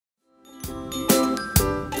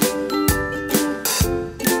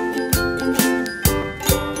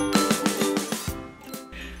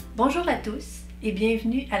Bonjour à tous et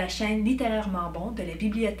bienvenue à la chaîne Littérairement bon de la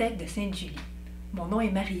Bibliothèque de Sainte-Julie. Mon nom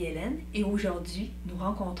est Marie-Hélène et aujourd'hui, nous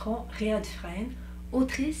rencontrons Rhéa Dufresne,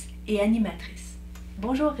 autrice et animatrice.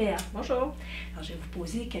 Bonjour Rhéa. Bonjour. Alors, je vais vous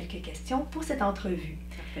poser quelques questions pour cette entrevue.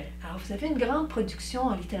 Parfait. Alors, vous avez une grande production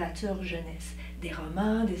en littérature jeunesse, des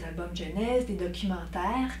romans, des albums jeunesse, des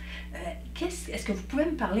documentaires. Est-ce que vous pouvez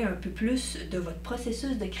me parler un peu plus de votre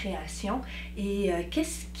processus de création et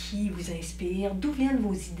qu'est-ce qui vous inspire? D'où viennent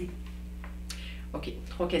vos idées? OK,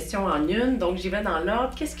 3 questions en une. Donc, j'y vais dans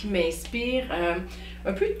l'ordre. Qu'est-ce qui m'inspire?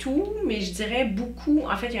 Un peu tout, mais je dirais beaucoup.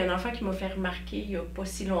 En fait, il y a un enfant qui m'a fait remarquer il n'y a pas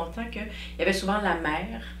si longtemps qu'il y avait souvent la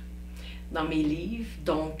mer dans mes livres.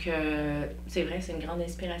 Donc, c'est vrai, c'est une grande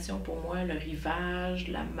inspiration pour moi, le rivage,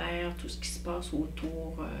 la mer, tout ce qui se passe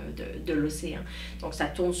autour de l'océan. Donc, ça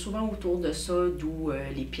tourne souvent autour de ça, d'où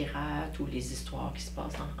les pirates ou les histoires qui se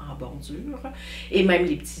passent en bordure. Et même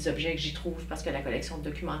les petits objets que j'y trouve, parce que la collection de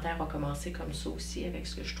documentaires a commencé comme ça aussi, avec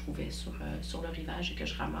ce que je trouvais sur le rivage et que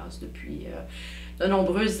je ramasse depuis de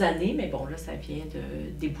nombreuses années. Mais bon, là, ça vient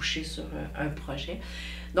de déboucher sur un projet.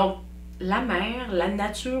 Donc, la mer, la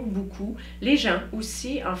nature beaucoup, les gens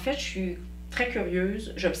aussi. En fait, je suis très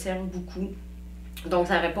curieuse, j'observe beaucoup. Donc,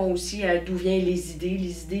 ça répond aussi à d'où viennent les idées.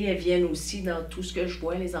 Les idées, elles viennent aussi dans tout ce que je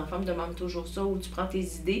vois. Les enfants me demandent toujours ça, où tu prends tes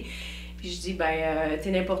idées. Puis je dis, ben,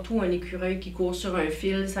 t'es n'importe où, un écureuil qui court sur un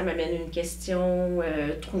fil, ça m'amène une question,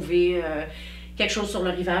 trouver quelque chose sur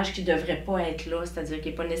le rivage qui ne devrait pas être là, c'est-à-dire qui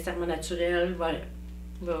n'est pas nécessairement naturel,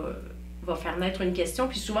 va faire naître une question.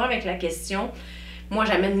 Puis souvent, avec la question, moi,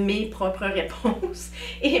 j'amène mes propres réponses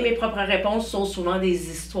et mes propres réponses sont souvent des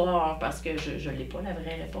histoires parce que je n'ai pas la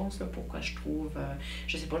vraie réponse, là, pourquoi je trouve,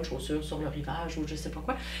 je sais pas, une chaussure sur le rivage ou je sais pas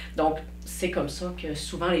quoi. Donc, c'est comme ça que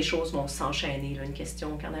souvent les choses vont s'enchaîner, une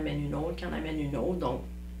question qui en amène une autre, qui en amène une autre. Donc,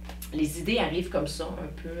 les idées arrivent comme ça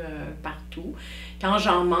un peu partout. Quand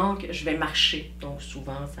j'en manque, je vais marcher. Donc,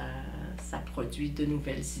 souvent, ça produit de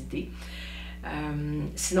nouvelles idées.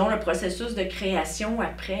 Sinon, le processus de création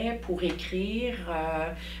après, pour écrire,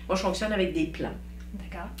 moi je fonctionne avec des plans.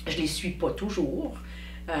 D'accord. Je les suis pas toujours.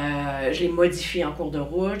 Je les modifie en cours de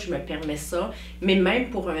route, je me permets ça. Mais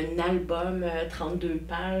même pour un album 32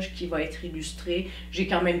 pages qui va être illustré, j'ai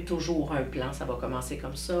quand même toujours un plan. Ça va commencer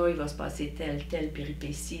comme ça, il va se passer telle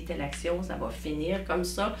péripétie, telle action, ça va finir comme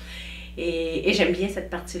ça. Et j'aime bien cette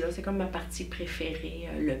partie-là, c'est comme ma partie préférée,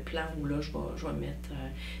 le plan où là, je vais mettre,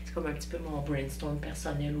 c'est comme un petit peu mon brainstorm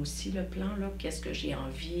personnel aussi, le plan, là, qu'est-ce que j'ai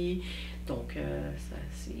envie. Donc,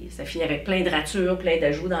 ça finit avec plein de ratures, plein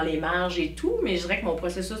d'ajouts dans les marges et tout, mais je dirais que mon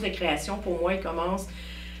processus de création, pour moi, il commence,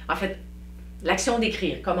 en fait, l'action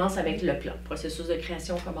d'écrire commence avec le plan. Le processus de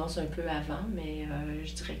création commence un peu avant, mais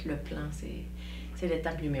je dirais que le plan, c'est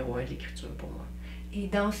l'étape numéro 1 de l'écriture pour moi. Et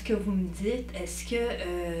dans ce que vous me dites, est-ce qu'il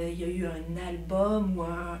y a eu un album ou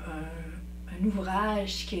un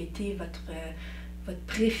ouvrage qui a été votre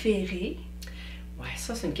préféré? Ouais,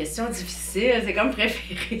 ça, c'est une question difficile. C'est comme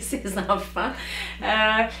préférer ses enfants.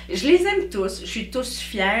 Je les aime tous. Je suis tous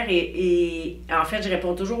fière et en fait, je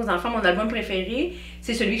réponds toujours aux enfants. Mon album préféré,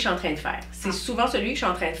 c'est celui que je suis en train de faire. C'est souvent celui que je suis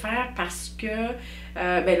en train de faire parce que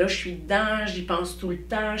ben là, je suis dedans, j'y pense tout le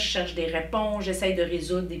temps, je cherche des réponses, j'essaye de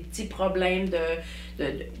résoudre des petits problèmes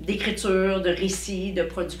d'écriture, de récit, de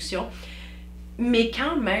production. Mais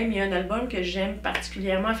quand même, il y a un album que j'aime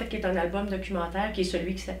particulièrement, en fait, qui est un album documentaire, qui est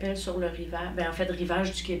celui qui s'appelle Sur le rivage, ben, en fait,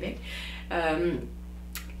 Rivage du Québec.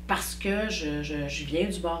 Parce que je viens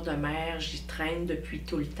du bord de mer, j'y traîne depuis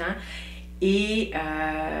tout le temps. Et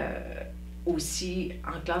aussi,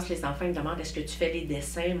 en classe, les enfants me demandent est-ce que tu fais les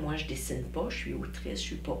dessins? Moi, je dessine pas, je suis autrice, je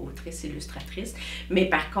suis pas autrice, illustratrice. Mais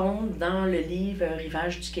par contre, dans le livre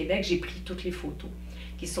Rivage du Québec, j'ai pris toutes les photos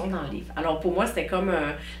qui sont dans le livre. Alors pour moi, c'était comme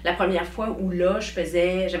la première fois où là,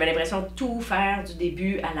 j'avais l'impression de tout faire du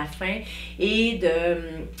début à la fin et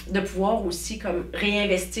de pouvoir aussi comme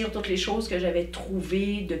réinvestir toutes les choses que j'avais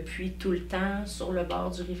trouvées depuis tout le temps sur le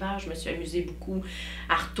bord du rivage. Je me suis amusée beaucoup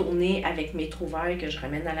à retourner avec mes trouvailles que je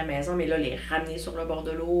ramène à la maison, mais là, les ramener sur le bord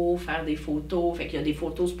de l'eau, faire des photos. Fait qu'il y a des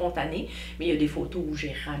photos spontanées, mais il y a des photos où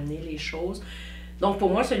j'ai ramené les choses. Donc,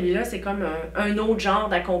 pour moi, celui-là, c'est comme un autre genre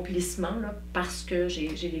d'accomplissement, là, parce que j'ai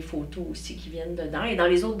les photos aussi qui viennent dedans. Et dans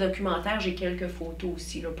les autres documentaires, j'ai quelques photos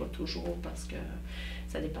aussi, là, pas toujours, parce que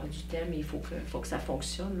ça dépend du thème, mais il faut que ça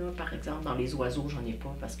fonctionne. Là. Par exemple, dans les oiseaux, j'en ai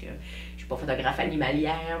pas, parce que je suis pas photographe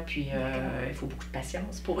animalière, puis il faut beaucoup de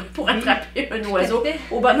patience pour attraper un oiseau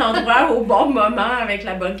au bon endroit, au bon moment, avec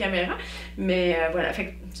la bonne caméra. Mais voilà, fait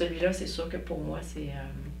que celui-là, c'est sûr que pour moi, c'est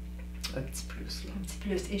un petit plus. Là. Un petit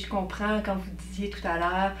plus. Et je comprends, quand vous disiez tout à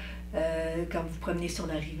l'heure, quand vous promenez sur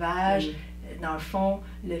le rivage, dans le fond,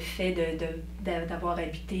 le fait d'avoir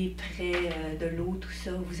habité près de l'eau, tout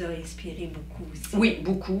ça, vous a inspiré beaucoup aussi. Oui,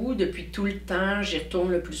 beaucoup. Depuis tout le temps, j'y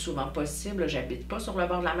retourne le plus souvent possible. J'habite pas sur le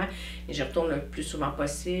bord de la mer, mais j'y retourne le plus souvent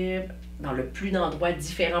possible, dans le plus d'endroits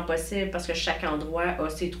différents possible, parce que chaque endroit a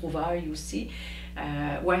ses trouvailles aussi.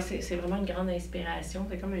 Ouais, c'est vraiment une grande inspiration.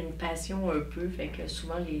 C'est comme une passion un peu, fait que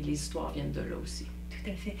souvent les histoires viennent de là aussi. Tout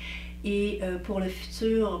à fait. Et pour le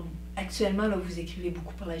futur, actuellement, là, vous écrivez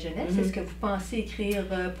beaucoup pour la jeunesse. Est-ce que vous pensez écrire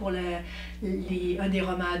pour un des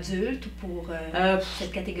romans adultes ou pour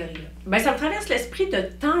cette catégorie-là? Ben, ça me traverse l'esprit de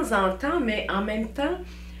temps en temps, mais en même temps,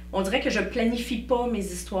 on dirait que je planifie pas mes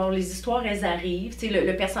histoires. Les histoires, elles arrivent. Tu sais,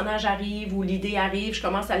 le personnage arrive ou l'idée arrive, je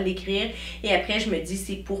commence à l'écrire et après, je me dis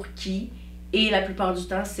c'est pour qui? Et la plupart du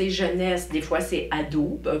temps, c'est jeunesse. Des fois, c'est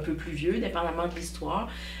ado, un peu plus vieux, dépendamment de l'histoire.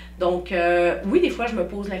 Donc, oui, des fois, je me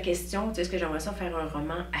pose la question, tu sais, est-ce que j'aimerais ça faire un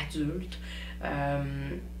roman adulte?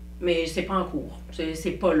 Mais c'est pas en cours.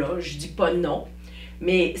 C'est pas là. Je dis pas non.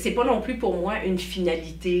 Mais c'est pas non plus pour moi une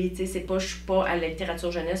finalité. Tu sais, c'est pas, je suis pas à la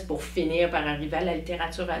littérature jeunesse pour finir par arriver à la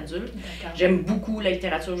littérature adulte. J'aime beaucoup la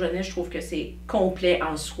littérature jeunesse. Je trouve que c'est complet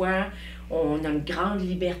en soi. On a une grande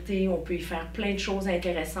liberté. On peut y faire plein de choses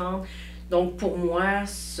intéressantes. Donc, pour moi,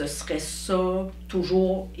 ce serait ça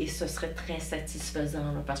toujours et ce serait très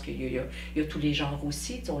satisfaisant là, parce qu'il y a tous les genres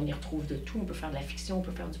aussi. On y retrouve de tout. On peut faire de la fiction, on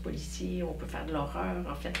peut faire du policier, on peut faire de l'horreur,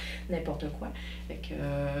 en fait, n'importe quoi. Fait que,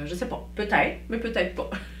 je sais pas, peut-être, mais peut-être pas.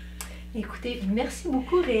 Écoutez, merci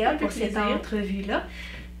beaucoup Rhéa pour cette entrevue-là.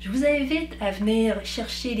 Je vous invite à venir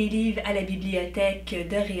chercher les livres à la bibliothèque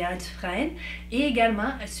de Rhéa Dufresne et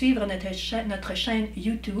également à suivre notre chaîne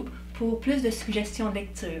YouTube pour plus de suggestions de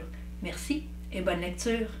lecture. Merci et bonne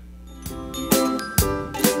lecture!